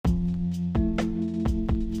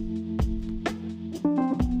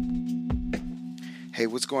Hey,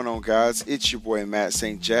 what's going on, guys? It's your boy Matt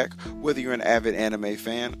St. Jack. Whether you're an avid anime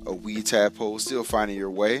fan, a wee tadpole still finding your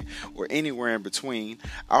way, or anywhere in between,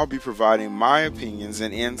 I'll be providing my opinions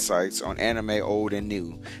and insights on anime old and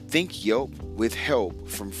new. Think Yelp with help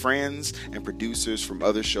from friends and producers from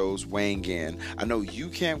other shows weighing in. I know you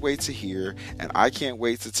can't wait to hear, and I can't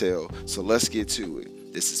wait to tell, so let's get to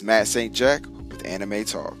it. This is Matt St. Jack with Anime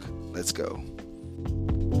Talk. Let's go.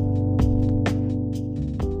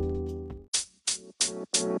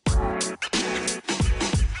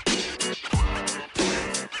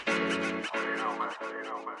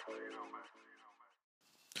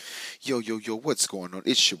 Yo, what's going on?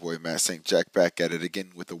 It's your boy Matt St. Jack back at it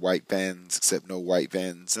again with the white vans, except no white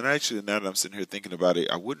vans. And actually, now that I'm sitting here thinking about it,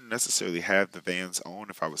 I wouldn't necessarily have the vans on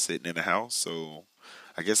if I was sitting in a house, so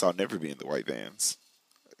I guess I'll never be in the white vans.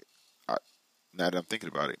 Now that I'm thinking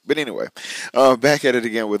about it. But anyway, back at it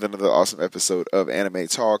again with another awesome episode of Anime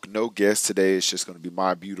Talk. No guest today. It's just going to be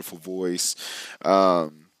my beautiful voice.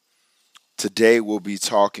 Today we'll be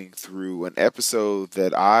talking through an episode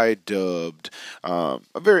that I dubbed a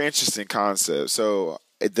very interesting concept. So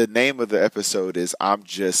the name of the episode is I'm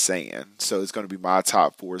Just Saying. So it's going to be my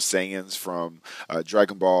top 4 sayings from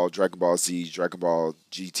Dragon Ball, Dragon Ball Z, Dragon Ball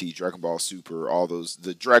GT, Dragon Ball Super, all those,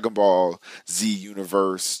 the Dragon Ball Z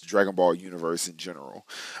universe, Dragon Ball universe in general.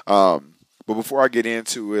 But before I get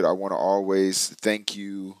into it, I want to always thank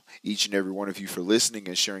you, each and every one of you, for listening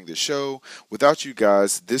and sharing the show. Without you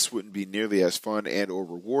guys, this wouldn't be nearly as fun and or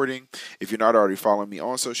rewarding. If you're not already following me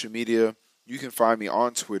on social media, you can find me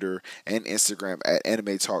on Twitter and Instagram at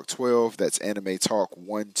Anime Talk 12. That's Anime Talk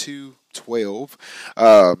 1212.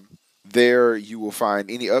 There you will find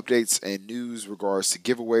any updates and news regards to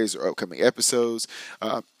giveaways or upcoming episodes.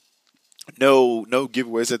 No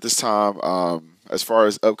giveaways at this time. As far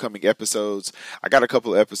as upcoming episodes, I got a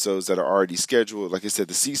couple of episodes that are already scheduled. Like I said,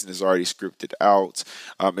 the season is already scripted out.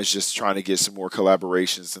 It's just trying to get some more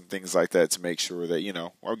collaborations and things like that to make sure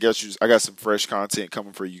that, I got some fresh content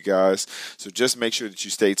coming for you guys. So just make sure that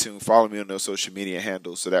you stay tuned. Follow me on those social media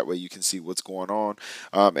handles so that way you can see what's going on.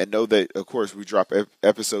 And know that, of course, we drop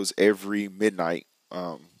episodes every midnight.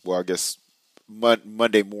 I guess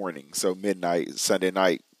Monday morning. So midnight, Sunday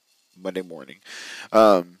night, Monday morning.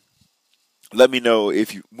 Let me know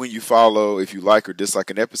when you follow, if you like or dislike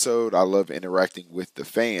an episode. I love interacting with the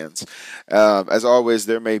fans. As always,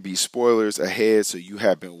 there may be spoilers ahead, so you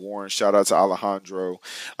have been warned. Shout out to Alejandro,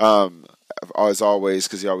 as always,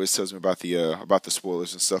 because he always tells me about the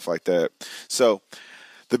spoilers and stuff like that. So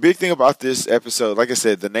the big thing about this episode, like I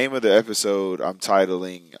said, the name of the episode I'm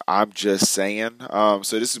titling I'm Just Saying.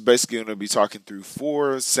 So this is basically going to be talking through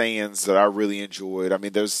 4 sayings that I really enjoyed. I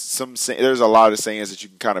mean, there's a lot of sayings that you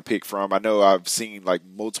can kind of pick from. I know I've seen like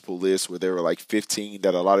multiple lists where there were like 15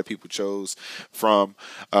 that a lot of people chose from.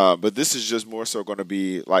 But this is just more so going to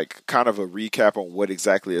be like kind of a recap on what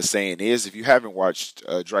exactly a saying is. If you haven't watched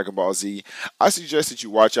Dragon Ball Z, I suggest that you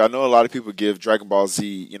watch it. I know a lot of people give Dragon Ball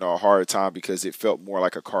Z, a hard time because it felt more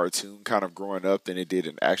like a cartoon kind of growing up than it did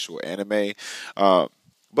an actual anime.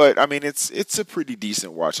 But I mean, it's a pretty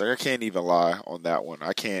decent watch. Like, I can't even lie on that one.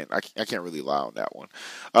 I can't really lie on that one.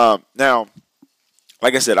 Now,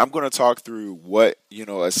 like I said, I'm going to talk through what,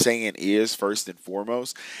 a saying is first and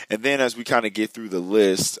foremost. And then as we kind of get through the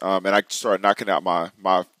list, and I start knocking out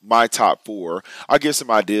my top 4, I'll give some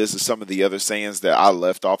ideas of some of the other sayings that I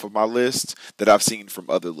left off of my list that I've seen from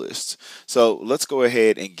other lists. So let's go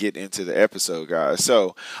ahead and get into the episode, guys.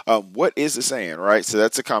 So what is a saying, right? So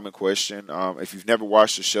that's a common question. If you've never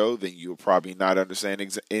watched the show, then you'll probably not understand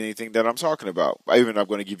anything that I'm talking about. Even I'm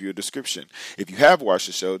going to give you a description. If you have watched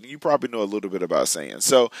the show, then you probably know a little bit about sayings.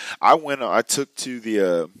 So I took to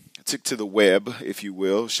the web, if you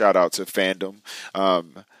will. Shout out to fandom.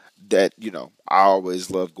 That I always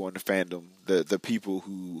love going to fandom. The people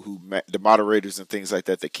the moderators and things like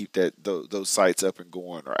that keep those sites up and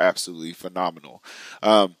going are absolutely phenomenal.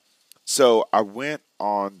 So I went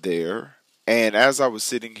on there, and as I was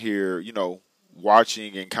sitting here,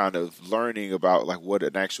 watching and kind of learning about like what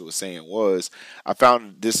an actual saying was, I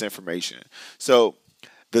found this information. So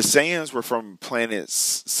the sayings were from planet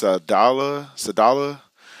Sadala.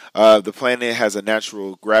 The planet has a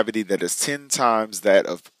natural gravity that is 10 times that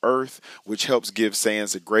of Earth, which helps give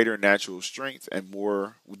Saiyans a greater natural strength and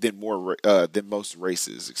more than most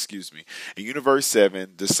races. Excuse me. In Universe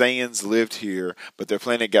 7, the Saiyans lived here, but their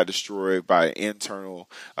planet got destroyed by internal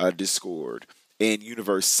discord. In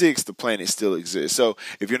Universe 6, the planet still exists. So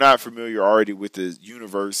if you're not familiar already with the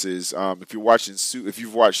universes, if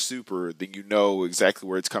you've watched Super, then you know exactly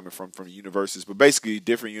where it's coming from universes. But basically,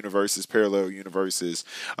 different universes, parallel universes,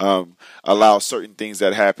 allow certain things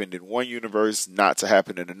that happened in one universe not to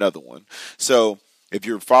happen in another one. So if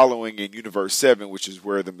you're following in Universe 7, which is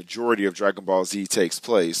where the majority of Dragon Ball Z takes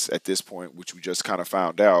place at this point, which we just kind of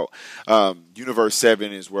found out, Universe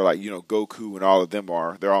 7 is where, like, Goku and all of them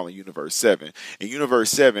are. They're all in Universe 7. In Universe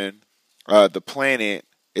 7, the planet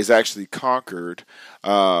is actually conquered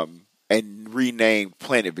and renamed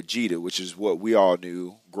Planet Vegeta, which is what we all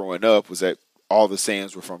knew growing up, was that all the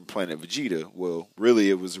Saiyans were from Planet Vegeta. Well, really,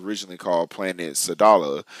 it was originally called Planet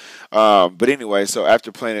Sadala. But anyway, so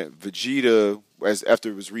after Planet Vegeta, after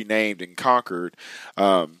it was renamed and conquered,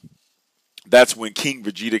 that's when King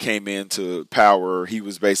Vegeta came into power. He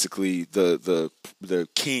was basically the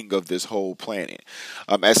king of this whole planet.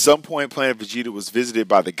 At some point, Planet Vegeta was visited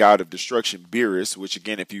by the god of destruction, Beerus, which,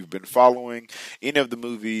 again, if you've been following any of the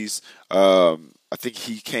movies, I think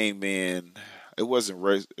he came in. It wasn't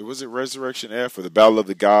was it Resurrection F or the Battle of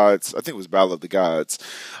the Gods? I think it was Battle of the Gods.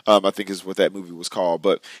 I think is what that movie was called.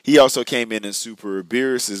 But he also came in Super.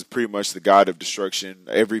 Beerus is pretty much the god of destruction.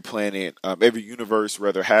 Every planet, every universe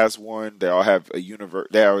rather has one. They all have a universe.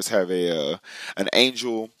 They always have an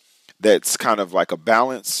angel that's kind of like a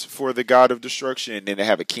balance for the god of destruction, and then they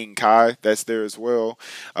have a King Kai that's there as well.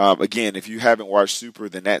 Again, if you haven't watched Super,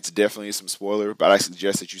 then that's definitely some spoiler, but I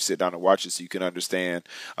suggest that you sit down and watch it so you can understand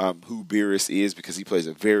who Beerus is, because he plays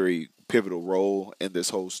a very pivotal role in this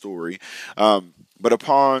whole story. But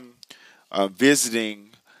upon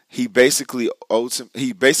visiting, he basically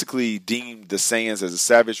deemed the Saiyans as a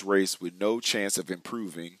savage race with no chance of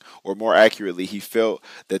improving, or more accurately, he felt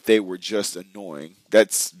that they were just annoying.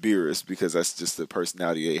 That's Beerus, because that's just the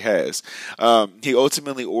personality he has. He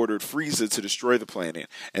ultimately ordered Frieza to destroy the planet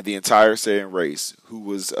and the entire Saiyan race, who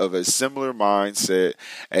was of a similar mindset,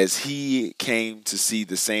 as he came to see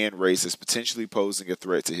the Saiyan race as potentially posing a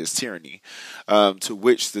threat to his tyranny, to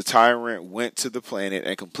which the tyrant went to the planet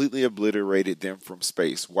and completely obliterated them from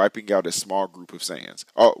space, wiping out a small group of Saiyans,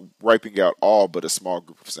 wiping out all but a small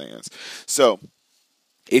group of Saiyans. So,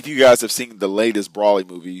 if you guys have seen the latest Broly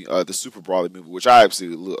movie, the Super Broly movie, which I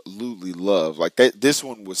absolutely love, like this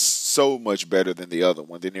one was so much better than the other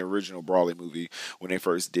one, than the original Broly movie when they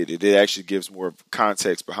first did it. It actually gives more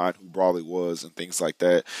context behind who Broly was and things like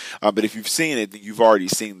that. But if you've seen it, then you've already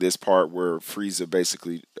seen this part where Frieza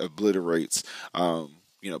basically obliterates, Planet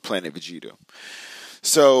Vegeta.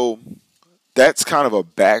 So that's kind of a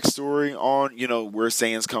backstory on where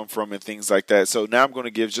Saiyans come from and things like that. So now I'm going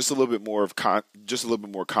to give just a little bit more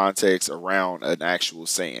context around an actual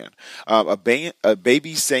Saiyan. A baby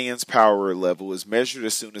Saiyan's power level is measured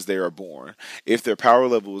as soon as they are born. If their power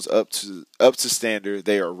level is up to standard,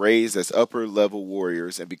 they are raised as upper level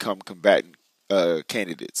warriors and become combatant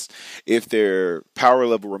candidates. If their power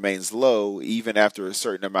level remains low, even after a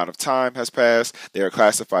certain amount of time has passed, they are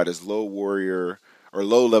classified as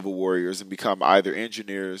low-level warriors and become either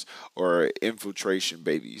engineers or infiltration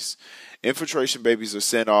babies. Infiltration babies are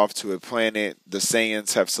sent off to a planet the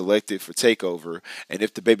Saiyans have selected for takeover, and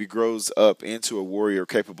if the baby grows up into a warrior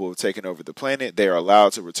capable of taking over the planet, they are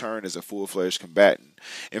allowed to return as a full-fledged combatant.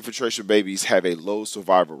 Infiltration babies have a low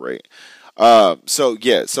survival rate. So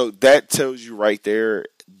that tells you right there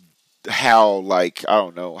how,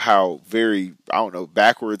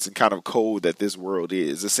 backwards and kind of cold that this world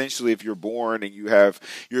is. Essentially, if you're born and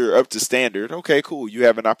you're up to standard, okay, cool, you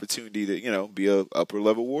have an opportunity to be a upper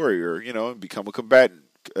level warrior, and become a combatant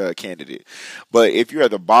candidate. But if you're at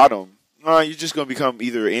the bottom, you're just going to become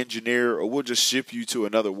either an engineer, or we'll just ship you to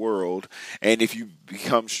another world, and if you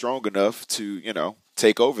become strong enough to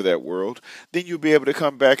take over that world, then you'll be able to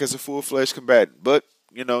come back as a full-fledged combatant. But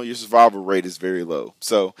your survival rate is very low.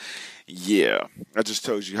 So, yeah, I just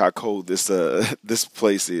told you how cold this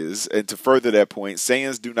place is. And to further that point,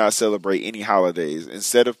 Saiyans do not celebrate any holidays.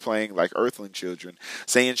 Instead of playing like Earthling children,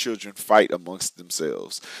 Saiyan children fight amongst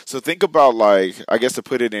themselves. So think about, I guess to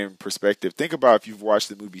put it in perspective, think about if you've watched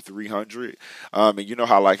the movie 300, and you know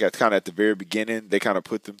how at the very beginning, they kind of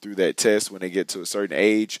put them through that test when they get to a certain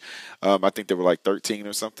age. I think they were 13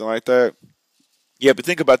 or something like that. Yeah, but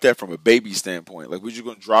think about that from a baby standpoint. We're just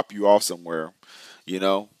going to drop you off somewhere,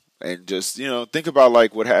 and just, think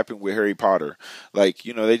about what happened with Harry Potter. They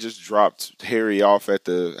just dropped Harry off at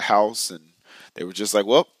the house, and they were just like,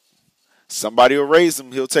 well, somebody will raise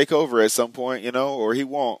him. He'll take over at some point, or he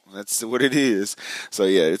won't. That's what it is. So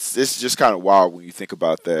yeah, it's just kind of wild when you think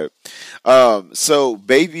about that. So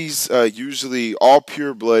babies, usually all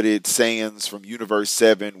pure-blooded Saiyans from Universe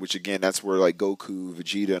 7, which again, that's where Goku,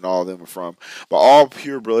 Vegeta, and all of them are from. But all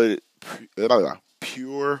pure-blooded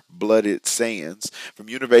Saiyans from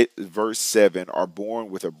Universe 7 are born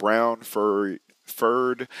with a brown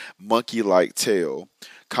furred monkey-like tail,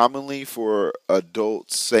 Commonly for adult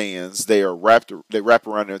Saiyans, they wrap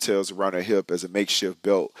around their tails around their hip as a makeshift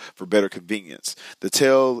belt for better convenience. The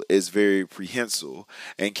tail is very prehensile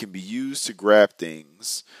and can be used to grab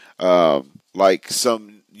things, like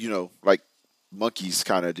some, like monkeys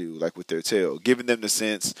kind of do, like with their tail, giving them the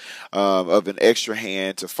sense of an extra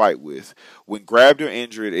hand to fight with. When grabbed or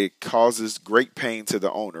injured, it causes great pain to the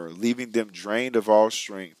owner, leaving them drained of all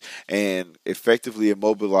strength and effectively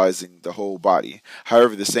immobilizing the whole body.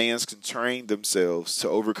 However, the Saiyans can train themselves to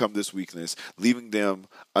overcome this weakness, leaving them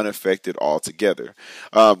unaffected altogether.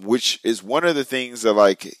 Which is one of the things that,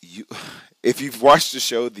 like, you. If you've watched the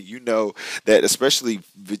show, that you know that especially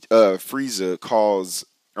Frieza calls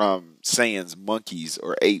Saiyans monkeys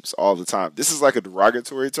or apes all the time. This is like a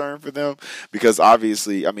derogatory term for them because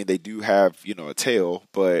obviously, I mean, they do have, a tail,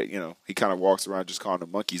 but, he kind of walks around just calling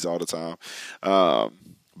them monkeys all the time.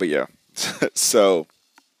 But yeah, so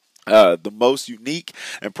the most unique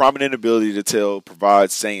and prominent ability the tail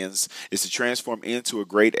provides Saiyans is to transform into a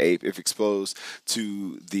great ape if exposed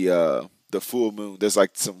to the full moon. There's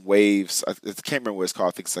like some waves. I can't remember what it's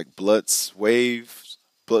called. I think it's like Blutz waves,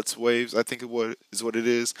 I think is what it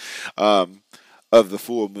is, of the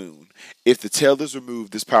full moon. If the tail is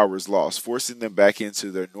removed, this power is lost, forcing them back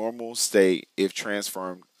into their normal state if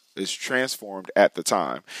transformed at the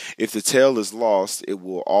time. If the tail is lost, it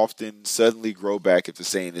will often suddenly grow back if the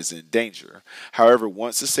Saiyan is in danger. However,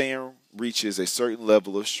 once the Saiyan reaches a certain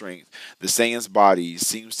level of strength, the Saiyan's body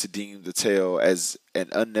seems to deem the tail as an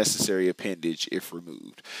unnecessary appendage if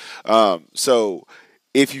removed. So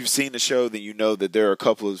if you've seen the show, then you know that there are a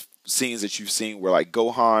couple of scenes that you've seen where, like,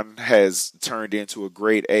 Gohan has turned into a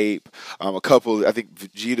great ape. I think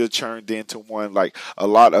Vegeta turned into one. Like,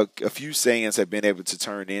 a few Saiyans have been able to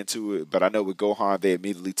turn into it, but I know with Gohan, they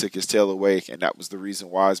immediately took his tail away, and that was the reason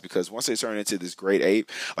why, is because once they turn into this great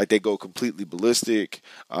ape, like, they go completely ballistic,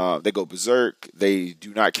 they go berserk, they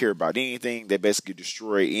do not care about anything, they basically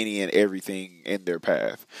destroy any and everything in their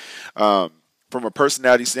path. From a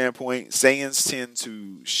personality standpoint, Saiyans tend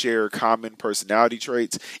to share common personality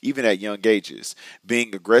traits even at young ages.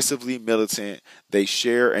 Being aggressively militant, they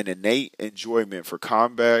share an innate enjoyment for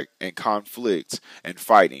combat and conflict and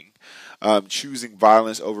fighting, choosing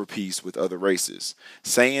violence over peace with other races.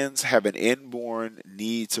 Saiyans have an inborn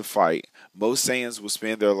need to fight. Most Saiyans will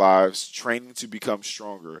spend their lives training to become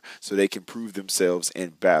stronger so they can prove themselves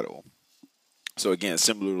in battle. So again,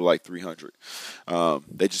 similar to like 300.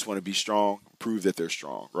 They just want to be strong, prove that they're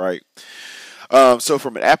strong, right? So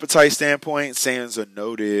from an appetite standpoint, Saiyans are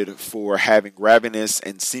noted for having ravenous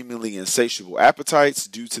and seemingly insatiable appetites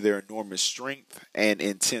due to their enormous strength and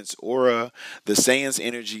intense aura. The Saiyans'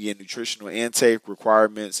 energy and nutritional intake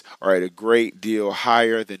requirements are at a great deal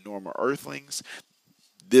higher than normal Earthlings.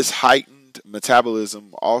 This heightened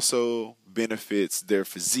metabolism also benefits their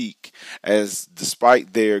physique, as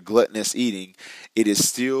despite their gluttonous eating, it is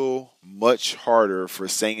still much harder for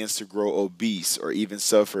Saiyans to grow obese or even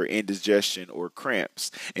suffer indigestion or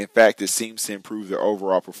cramps. In fact, it seems to improve their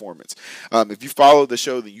overall performance. If you follow the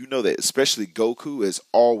show, then you know that especially Goku is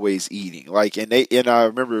always eating. Like, and I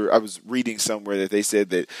remember I was reading somewhere that they said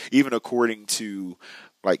that even according to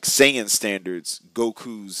like Saiyan standards,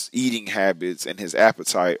 Goku's eating habits and his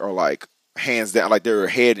appetite are like hands down, like they're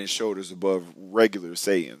head and shoulders above regular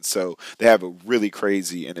Saiyans. So they have a really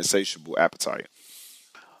crazy and insatiable appetite.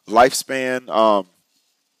 Lifespan,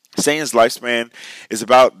 Saiyan's lifespan is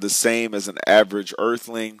about the same as an average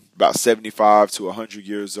Earthling, about 75 to 100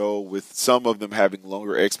 years old, with some of them having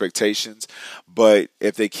longer expectations. But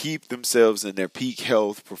if they keep themselves in their peak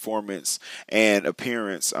health, performance, and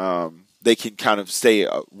appearance, they can kind of stay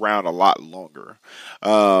around a lot longer.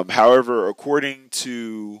 However, according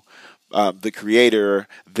to the creator,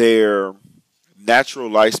 their natural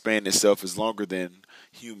lifespan itself is longer than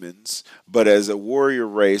humans, but as a warrior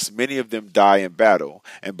race, many of them die in battle,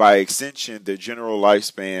 and by extension, their general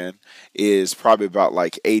lifespan is probably about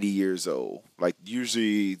like 80 years old. Like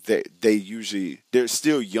usually, they're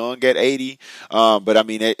still young at 80, but I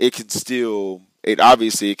mean it can still. It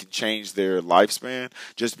obviously it can change their lifespan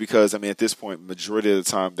just because I mean at this point majority of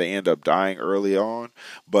the time they end up dying early on.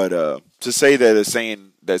 But to say that a Saiyan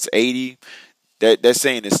that's 80, that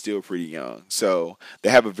Saiyan is still pretty young. So they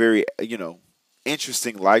have a very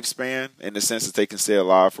interesting lifespan in the sense that they can stay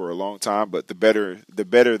alive for a long time. But the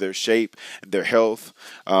better their shape and their health,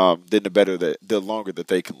 then the longer that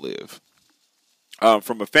they can live.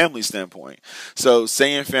 From a family standpoint. So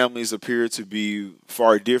Saiyan families appear to be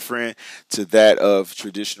far different to that of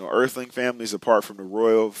traditional Earthling families. Apart from the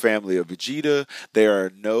royal family of Vegeta, they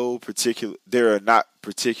are not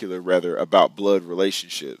particular rather about blood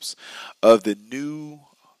relationships. Of the new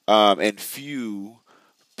and few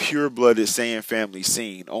pure-blooded Saiyan family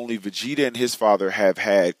seen. Only Vegeta and his father have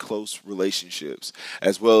had close relationships,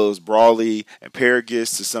 as well as Broly and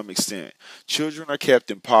Paragus to some extent. Children are kept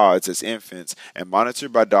in pods as infants and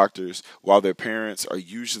monitored by doctors, while their parents are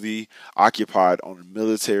usually occupied on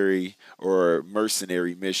military or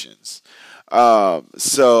mercenary missions.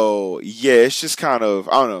 So yeah, it's just kind of,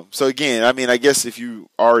 I don't know. So again, I mean, I guess if you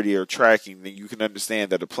already are tracking, then you can understand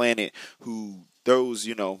that a planet who those,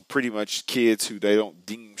 pretty much kids who they don't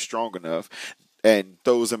deem strong enough and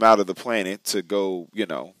throws them out of the planet to go,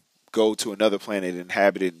 go to another planet,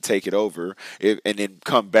 inhabit it, and take it over, and then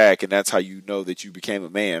come back, and that's how you know that you became a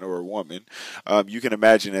man or a woman. You can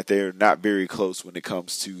imagine that they're not very close when it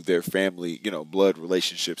comes to their family, blood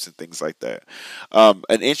relationships and things like that.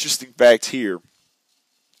 An interesting fact here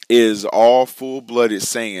is all full-blooded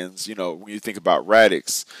Saiyans, when you think about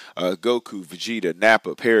Radix, Goku, Vegeta,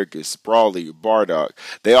 Nappa, Paragus, Brawly, Bardock,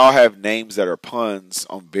 they all have names that are puns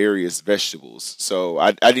on various vegetables. So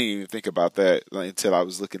I didn't even think about that until I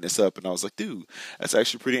was looking this up, and I was like, dude, that's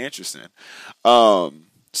actually pretty interesting.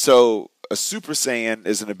 So a Super Saiyan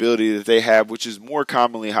is an ability that they have, which is more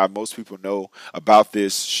commonly how most people know about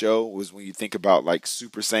this show, was when you think about like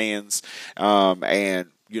Super Saiyans,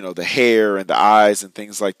 and the hair and the eyes and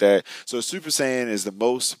things like that. So Super Saiyan is the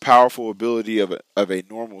most powerful ability of a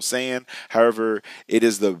normal Saiyan. However, it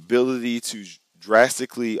is the ability to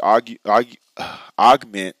drastically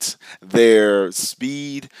augment their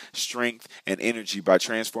speed, strength, and energy by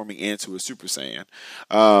transforming into a Super Saiyan.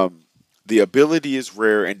 The ability is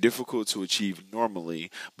rare and difficult to achieve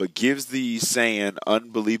normally, but gives the Saiyan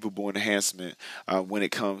unbelievable enhancement when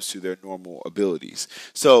it comes to their normal abilities.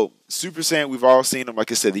 So, Super Saiyan, we've all seen them.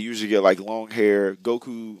 Like I said, they usually get like long hair.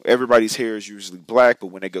 Goku, everybody's hair is usually black, but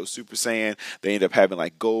when they go Super Saiyan, they end up having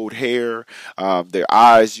like gold hair. Their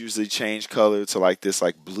eyes usually change color to like this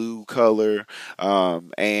like blue color,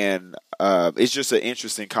 and it's just an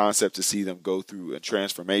interesting concept to see them go through a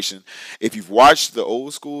transformation. If you've watched the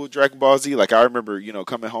old school Dragon Ball Z, like I remember,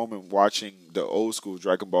 coming home and watching the old school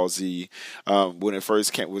Dragon Ball Z when it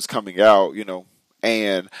first was coming out,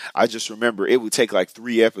 and I just remember it would take like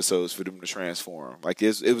 3 episodes for them to transform. Like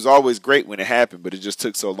it was always great when it happened, but it just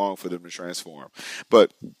took so long for them to transform.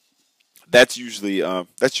 But that's usually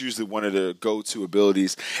one of the go-to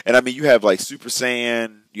abilities. And I mean, you have like Super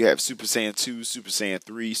Saiyan, you have Super Saiyan 2, Super Saiyan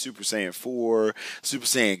 3, Super Saiyan 4, Super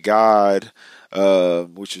Saiyan God,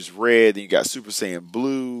 which is red. Then you got Super Saiyan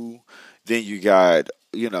Blue. Then you got,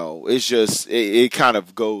 it's just, it kind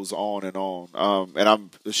of goes on and on. And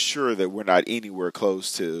I'm sure that we're not anywhere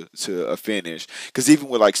close to a finish. Because even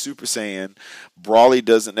with like Super Saiyan, Brawly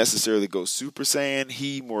doesn't necessarily go Super Saiyan.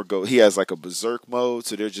 He has like a Berserk mode.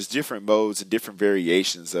 So there's just different modes and different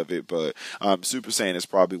variations of it. But Super Saiyan is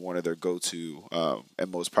probably one of their go-to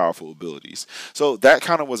and most powerful abilities. So that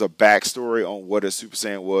kind of was a backstory on what a Super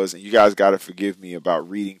Saiyan was. And you guys got to forgive me about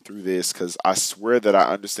reading through this, because I swear that I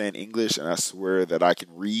understand English and I swear that I can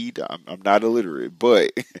read. I'm not illiterate, but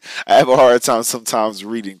I have a hard time sometimes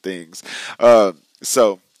reading things.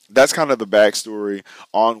 So that's kind of the backstory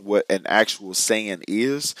on what an actual Saiyan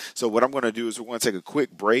is. So what I'm going to do is we're going to take a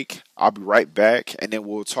quick break. I'll be right back, and then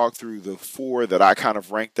we'll talk through the 4 that I kind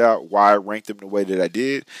of ranked out, why I ranked them the way that I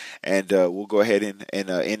did, and we'll go ahead and end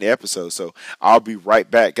the episode. So I'll be right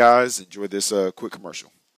back, guys. Enjoy this quick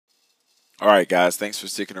commercial. All right, guys, thanks for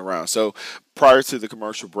sticking around. So prior to the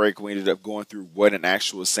commercial break, we ended up going through what an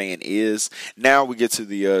actual Saiyan is. Now we get to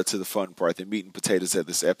the fun part, the meat and potatoes of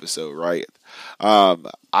this episode, right?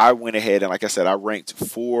 I went ahead and, like I said, I ranked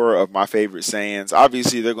 4 of my favorite Saiyans.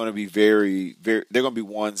 Obviously, they're going to be very, very. They're going to be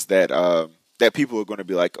ones that that people are going to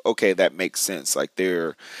be like, okay, that makes sense. Like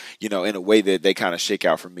they're, in a way that they kind of shake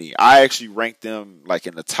out for me. I actually ranked them like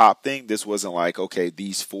in the top thing. This wasn't like, okay,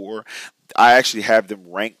 these 4. I actually have them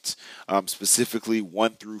ranked specifically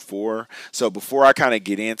 1 through 4. So before I kind of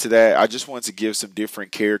get into that, I just wanted to give some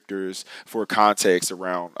different characters for context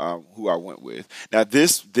around who I went with. Now,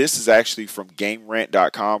 this is actually from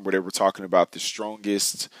GameRant.com, where they were talking about the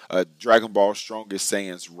strongest Dragon Ball strongest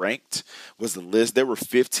Saiyans ranked was the list. There were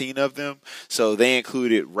 15 of them. So they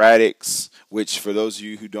included Raditz, which for those of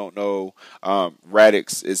you who don't know,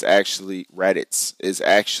 Raditz is actually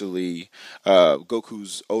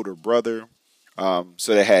Goku's older brother.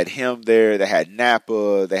 So they had him there. They had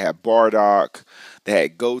Nappa. They had Bardock. They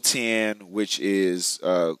had Goten, which is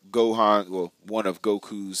Gohan, well, one of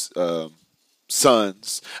Goku's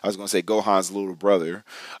sons. I was going to say Gohan's little brother.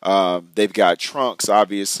 They've got Trunks,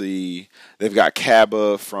 obviously. They've got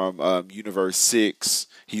Cabba from Universe 6.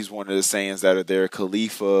 He's one of the Saiyans that are there.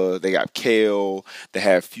 Khalifa. They got Kale. They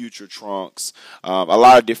have Future Trunks. A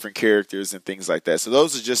lot of different characters and things like that. So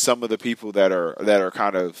those are just some of the people that are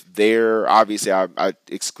kind of there. Obviously, I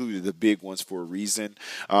excluded the big ones for a reason,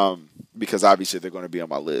 because obviously they're going to be on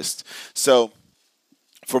my list. So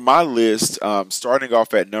for my list, starting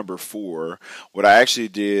off at number 4, what I actually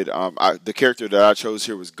did, the character that I chose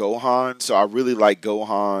here was Gohan. So I really like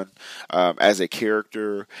Gohan as a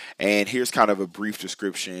character. And here's kind of a brief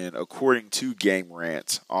description according to Game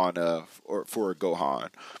Rant for Gohan.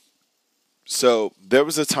 So there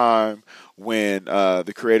was a time when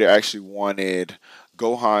the creator actually wanted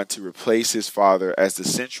Gohan to replace his father as the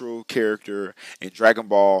central character in Dragon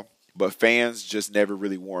Ball, but fans just never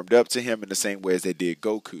really warmed up to him in the same way as they did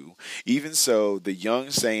Goku. Even so, the young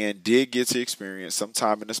Saiyan did get to experience some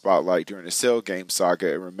time in the spotlight during the Cell game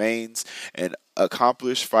saga and remains an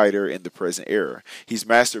accomplished fighter in the present era. He's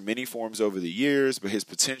mastered many forms over the years, but his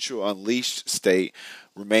potential unleashed state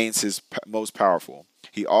remains his most powerful.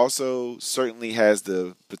 He also certainly has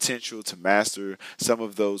the potential to master some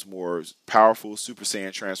of those more powerful Super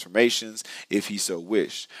Saiyan transformations if he so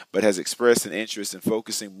wished, but has expressed an interest in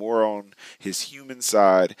focusing more on his human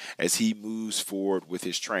side as he moves forward with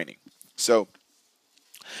his training. So,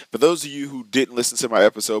 for those of you who didn't listen to my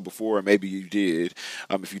episode before, and maybe you did,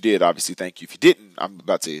 if you did, obviously thank you. If you didn't, I'm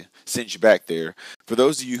about to send you back there. For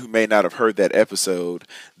those of you who may not have heard that episode,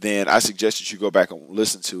 then I suggest that you go back and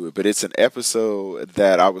listen to it. But it's an episode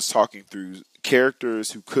that I was talking through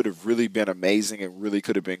characters who could have really been amazing and really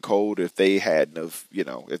could have been cold if they hadn't have,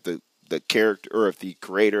 if the character or if the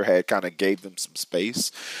creator had kind of gave them some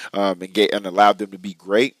space and allowed them to be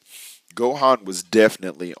great. Gohan was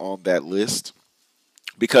definitely on that list,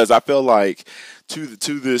 because I feel like to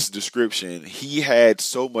this description, he had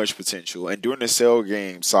so much potential, and during the Cell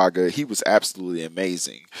game saga, he was absolutely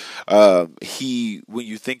amazing. When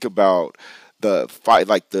you think about the fight,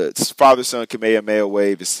 like the father-son Kamehameha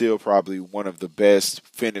wave is still probably one of the best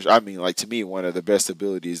to me, one of the best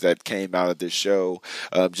abilities that came out of this show.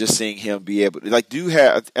 Just seeing him be able to,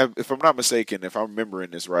 if I'm not mistaken, if I'm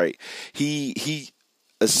remembering this right, he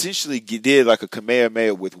essentially did like a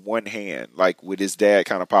Kamehameha with one hand, like with his dad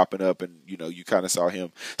kind of popping up, and you kind of saw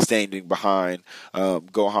him standing behind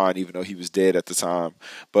Gohan, even though he was dead at the time.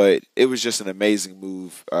 But it was just an amazing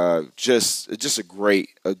move, just a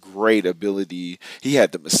great ability. He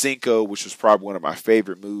had the Masenko, which was probably one of my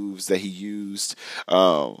favorite moves that he used.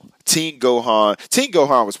 Teen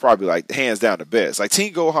Gohan was probably like hands down the best. Like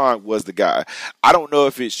Teen Gohan was the guy. I don't know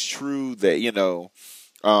if it's true that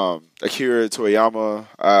Akira Toriyama,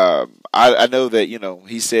 I know that,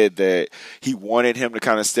 he said that he wanted him to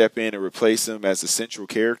kind of step in and replace him as a central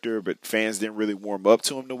character, but fans didn't really warm up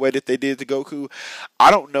to him the way that they did to Goku.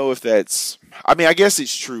 I don't know if I guess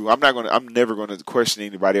it's true. I'm never going to question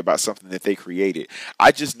anybody about something that they created.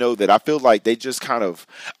 I just know that I feel like they just kind of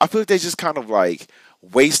like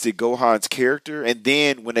wasted Gohan's character, and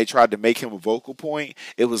then when they tried to make him a vocal point,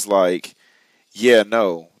 it was like, yeah,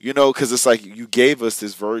 no, because it's like you gave us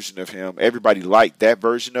this version of him. Everybody liked that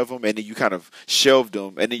version of him, and then you kind of shelved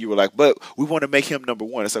him, and then you were like, but we want to make him number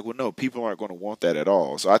one. It's like, well, no, people aren't going to want that at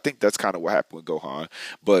all. So I think that's kind of what happened with Gohan.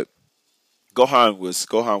 But Gohan was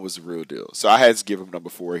the real deal. So I had to give him number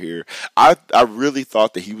 4 here. I really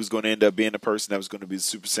thought that he was going to end up being the person that was going to be the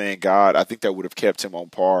Super Saiyan God. I think that would have kept him on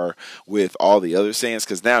par with all the other Saiyans,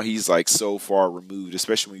 because now he's like so far removed,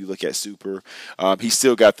 especially when you look at Super. He's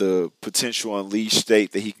still got the potential unleashed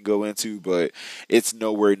state that he can go into, but it's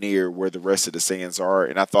nowhere near where the rest of the Saiyans are.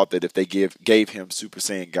 And I thought that if they gave him Super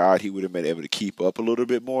Saiyan God, he would have been able to keep up a little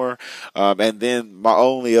bit more. And then my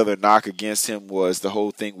only other knock against him was the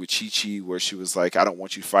whole thing with Chi-Chi, where she was like, I don't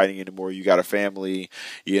want you fighting anymore. You got a family,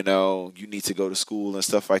 you need to go to school and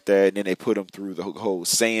stuff like that. And then they put him through the whole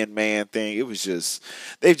Saiyan thing. It was just,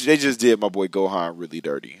 they just did my boy Gohan really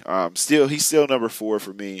dirty. He's still number 4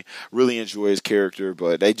 for me. Really enjoy his character,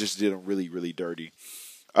 but they just did him really, really dirty.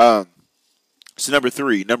 So number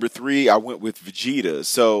three, I went with Vegeta.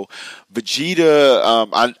 So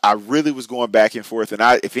Vegeta, I really was going back and forth, and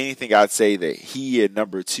if anything, I'd say that he and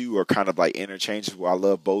number 2 are kind of like interchangeable. I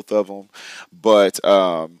love both of them, but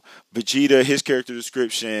Vegeta, his character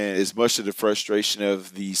description is much to the frustration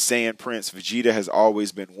of the Saiyan Prince. Vegeta has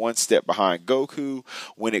always been one step behind Goku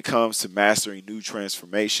when it comes to mastering new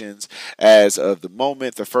transformations. As of the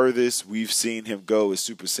moment, the furthest we've seen him go is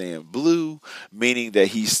Super Saiyan Blue, meaning that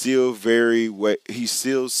he's still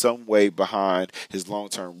some way behind his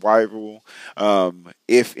long-term rival.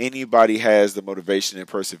 If anybody has the motivation and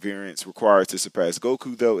perseverance required to surpass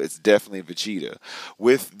Goku, though, it's definitely Vegeta.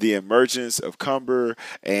 With the emergence of Cumber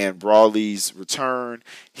and Broly's return,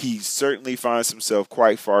 he certainly finds himself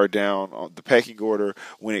quite far down on the pecking order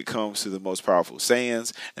when it comes to the most powerful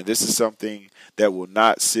Saiyans, and this is something that will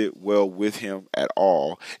not sit well with him at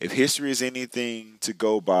all. If history is anything to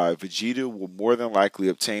go by, Vegeta will more than likely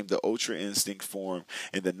obtain the Ultra Instinct form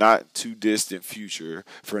in the not too distant future.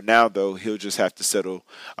 For now, though, he'll just have to settle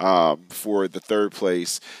for the third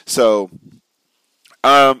place. So,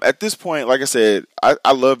 at this point, like I said,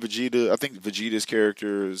 I love Vegeta. I think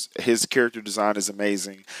his character design is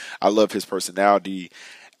amazing. I love his personality.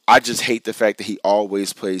 I just hate the fact that he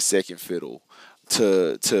always plays second fiddle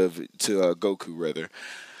to Goku rather.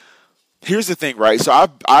 Here's the thing, right? So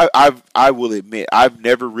I will admit I've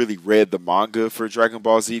never really read the manga for Dragon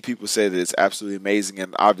Ball Z. People say that it's absolutely amazing,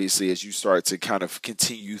 and obviously as you start to kind of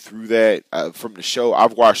continue through that from the show,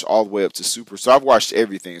 I've watched all the way up to Super. So I've watched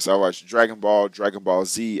everything. So I watched Dragon Ball, Dragon Ball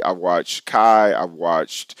Z. I watched Kai. I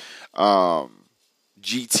watched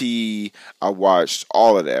GT. I watched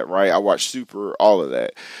all of that. Right? I watched Super. All of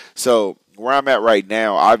that. So where I'm at right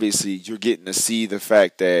now, obviously you're getting to see the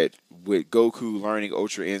fact that with Goku learning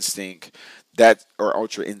Ultra Instinct,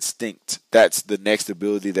 Ultra Instinct, that's the next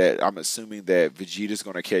ability that I'm assuming that Vegeta's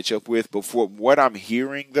going to catch up with. But for what I'm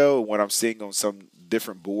hearing, though, what I'm seeing on some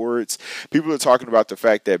different boards, people are talking about the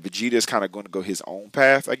fact that Vegeta is kind of going to go his own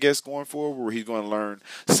path, I guess, going forward, where he's going to learn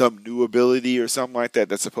some new ability or something like that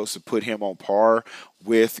that's supposed to put him on par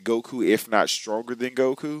with Goku, if not stronger than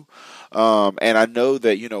Goku. And I know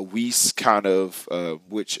that, Whis kind of,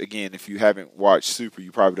 which again, if you haven't watched Super,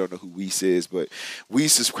 you probably don't know who Whis is, but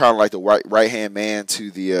Whis is kind of like the right hand man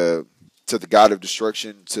to the God of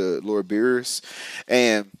Destruction, to Lord Beerus.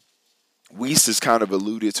 And Whis has kind of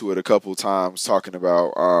alluded to it a couple of times, talking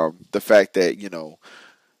about the fact that,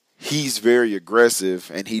 he's very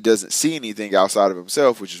aggressive and he doesn't see anything outside of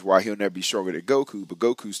himself, which is why he'll never be stronger than Goku. But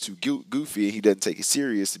Goku's too goofy and he doesn't take it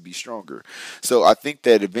serious to be stronger. So I think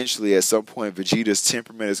that eventually at some point Vegeta's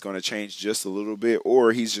temperament is going to change just a little bit,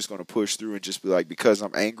 or he's just going to push through and just be like, because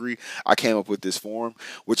I'm angry, I came up with this form,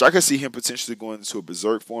 which I could see him potentially going into a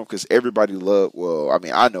berserk form, because everybody I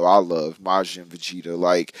know I love Majin Vegeta.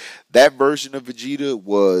 Like, that version of Vegeta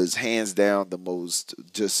was hands down the most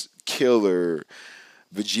just killer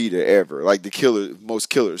Vegeta ever. Like, most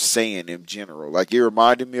killer Saiyan in general. Like, it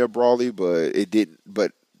reminded me of Broly, but it didn't.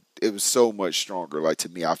 But it was so much stronger. Like, to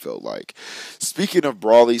me, I felt like. Speaking of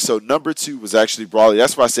Broly, so number 2 was actually Broly.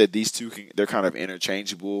 That's why I said these two they're kind of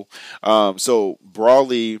interchangeable. So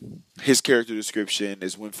Broly, his character description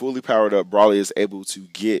is: when fully powered up, Broly is able to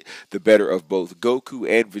get the better of both Goku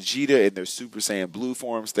and Vegeta in their Super Saiyan Blue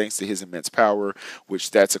forms, thanks to his immense power.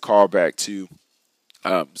 Which that's a callback to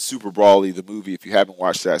Super Broly, the movie. If you haven't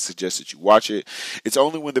watched that, I suggest that you watch it. It's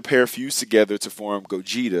only when the pair fuse together to form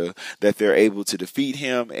Gogeta that they're able to defeat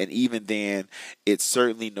him, and even then, it's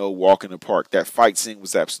certainly no walk in the park. That fight scene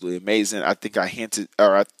was absolutely amazing. I think I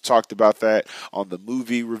talked about that on the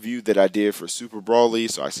movie review that I did for Super Broly,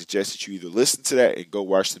 so I suggest that you either listen to that and go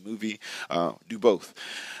watch the movie. Do both.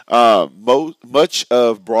 Much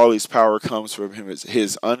of Broly's power comes from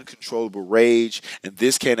his uncontrollable rage, and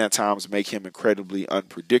this can at times make him incredibly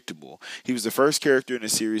unpredictable. He was the first character in the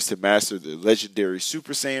series to master the legendary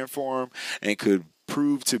Super Saiyan form, and could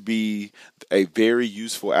prove to be a very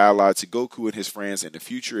useful ally to Goku and his friends in the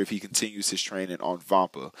future if he continues his training on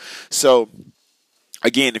Vampa. So,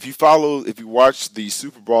 again, if you watch the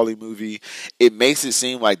Super Broly movie, it makes it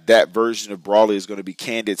seem like that version of Broly is going to be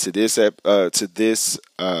candid to this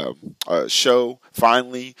show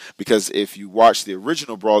finally. Because if you watch the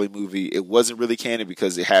original Broly movie, it wasn't really canon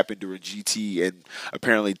because it happened during GT, and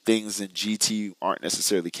apparently things in GT aren't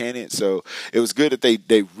necessarily canon. So it was good that they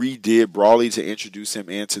redid Broly to introduce him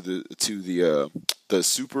into the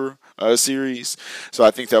Super series. So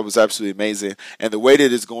I think that was absolutely amazing. And the way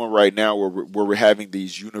that it's going right now, where we're having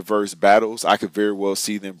these universe battles, I could very well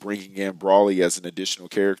see them bringing in Broly as an additional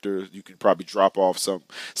character. You can probably drop off some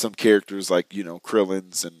characters like,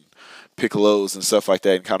 Krillins and Piccolos and stuff like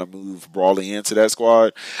that, and kind of move Broly into that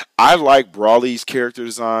squad. I like Broly's character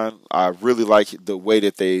design. I really like the way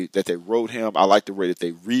that they wrote him. I like the way that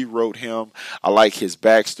they rewrote him. I like his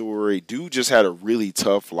backstory. Dude just had a really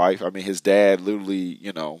tough life. I mean, his dad literally,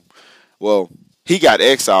 well, he got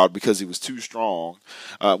exiled because he was too strong,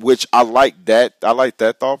 which I like that. I like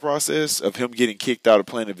that thought process of him getting kicked out of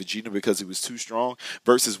Planet Vegeta because he was too strong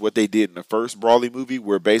versus what they did in the first Broly movie,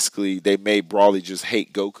 where basically they made Broly just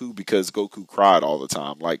hate Goku because Goku cried all the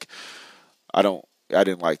time. Like I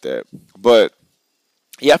didn't like that, but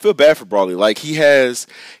yeah, I feel bad for Broly. Like he had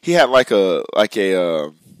like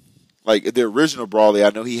the original Brawley, I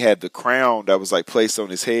know he had the crown that was like placed on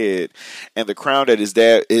his head, and the crown that his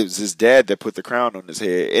dad, it was his dad that put the crown on his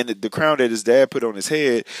head, and the crown that his dad put on his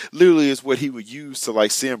head literally is what he would use to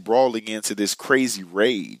like send Brawling into this crazy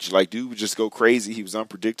rage. Like dude would just go crazy. He was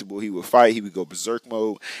unpredictable. He would fight. He would go berserk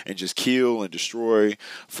mode and just kill and destroy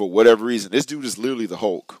for whatever reason. This dude is literally the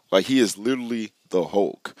Hulk. Like he is literally the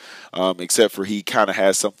Hulk, except for he kind of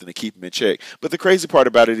has something to keep him in check. But the crazy part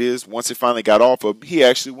about it is, once it finally got off of him, he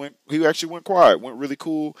actually went quiet, went really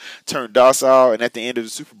cool, turned docile, and at the end of the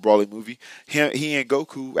Super Brawly movie, he and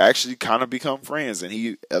Goku actually kind of become friends, and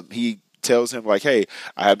he tells him like, hey,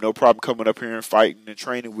 I have no problem coming up here and fighting and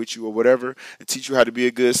training with you or whatever and teach you how to be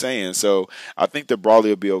a good Saiyan. So I think that Brawley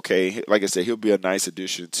will be okay. Like I said, he'll be a nice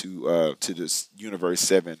addition to this Universe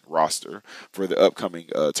 7 roster for the upcoming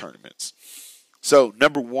tournaments. So,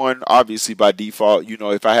 number one, obviously by default, you know,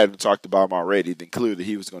 if I hadn't talked about him already, then clearly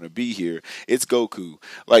he was going to be here. It's Goku.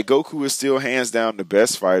 Like, Goku is still hands down the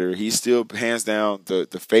best fighter. He's still hands down the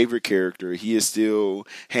favorite character. He is still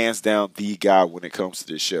hands down the guy when it comes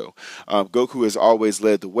to this show. Goku has always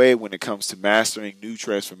led the way when it comes to mastering new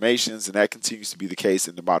transformations, and that continues to be the case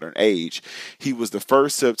in the modern age. He was the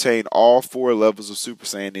first to obtain all 4 levels of Super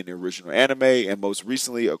Saiyan in the original anime, and most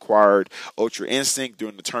recently acquired Ultra Instinct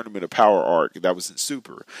during the Tournament of Power arc that was in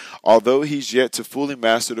Super. Although he's yet to fully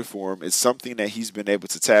master the form, it's something that he's been able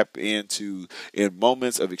to tap into in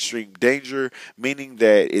moments of extreme danger, meaning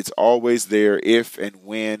that it's always there if and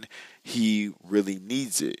when he really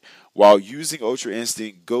needs it. While using Ultra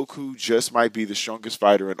Instinct, Goku just might be the strongest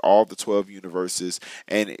fighter in all the 12 universes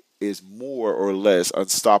and is more or less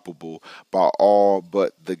unstoppable by all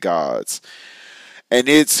but the gods. And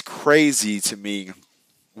it's crazy to me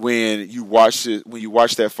when you watch it, when you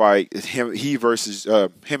watch that fight, he versus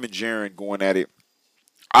him and Jiren going at it.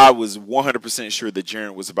 I was 100% sure that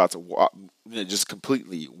Jiren was about to just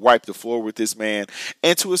completely wipe the floor with this man,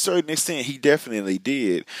 and to a certain extent, he definitely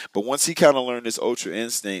did. But once he kind of learned this Ultra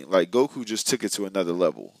Instinct, like Goku just took it to another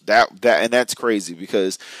level. And that's crazy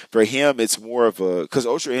because for him, it's more of a because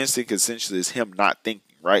Ultra Instinct essentially is him not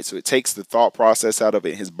thinking, right? So it takes the thought process out of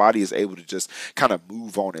it, and his body is able to just kind of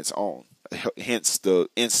move on its own. Hence the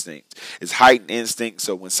instinct. It's heightened instinct,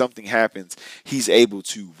 so when something happens, he's able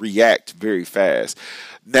to react very fast.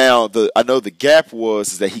 Now, I know the gap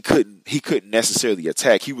was is that he couldn't necessarily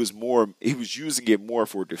attack. He was using it more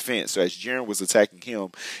for defense. So as Jiren was attacking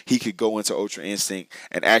him, he could go into Ultra Instinct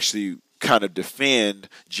and actually kind of defend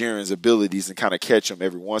Jiren's abilities and kind of catch him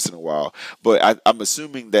every once in a while. But I'm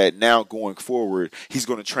assuming that now going forward, he's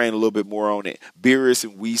going to train a little bit more on it. Beerus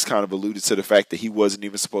and Whis kind of alluded to the fact that he wasn't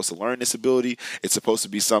even supposed to learn this ability. It's supposed to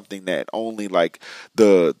be something that only like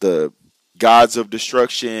the gods of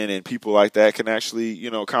destruction and people like that can actually, you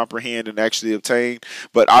know, comprehend and actually obtain.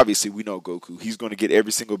 But obviously we know Goku. He's going to get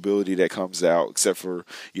every single ability that comes out except for,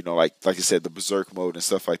 you know, like I said, the berserk mode and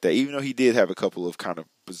stuff like that. Even though he did have a couple of kind of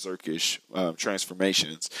berserkish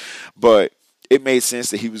transformations. But it made sense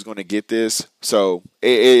that he was going to get this. So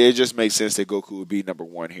it just makes sense that Goku would be number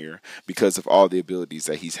one here because of all the abilities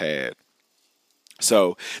that he's had.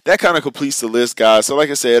 So that kind of completes the list, guys. So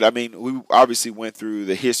like I said, I mean, we obviously went through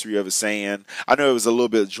the history of a Saiyan. I know it was a little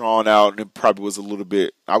bit drawn out and it probably was a little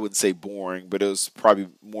bit, I wouldn't say boring, but it was probably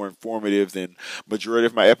more informative than majority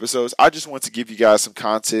of my episodes. I just want to give you guys some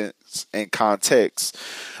content and context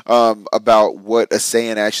about what a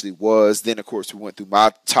Saiyan actually was. Then, of course, we went through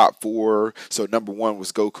my top 4. So number 1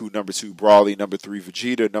 was Goku, number 2 Broly, number 3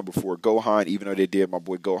 Vegeta, number 4 Gohan, even though they did my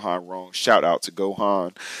boy Gohan wrong. Shout out to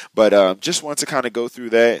Gohan. But just want to kind of go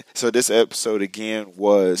through that. So this episode, again,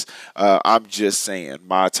 was I'm just saying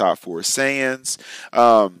my top 4 Saiyans.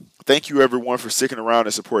 Thank you, everyone, for sticking around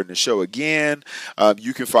and supporting the show again.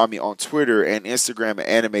 You can find me on Twitter and Instagram at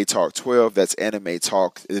Anime Talk 12. That's Anime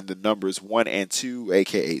Talk in the numbers 1 and 2,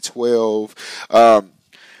 aka 12.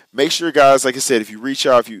 Make sure, guys, like I said, if you reach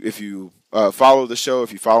out, if you follow the show,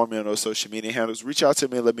 if you follow me on those social media handles, reach out to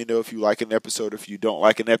me and let me know if you like an episode, if you don't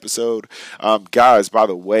like an episode. Guys, by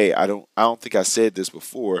the way, I don't think I said this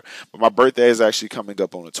before, but my birthday is actually coming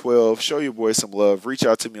up on the 12th. Show your boy some love. Reach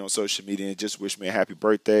out to me on social media and just wish me a happy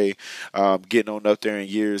birthday. Getting on up there in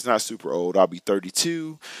years, not super old. I'll be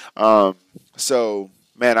 32. So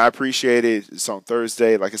man, I appreciate it. It's on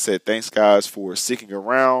Thursday. Like I said, thanks guys for sticking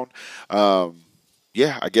around.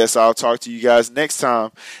 yeah, I guess I'll talk to you guys next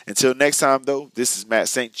time. Until next time, though, this is Matt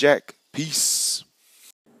St. Jack. Peace.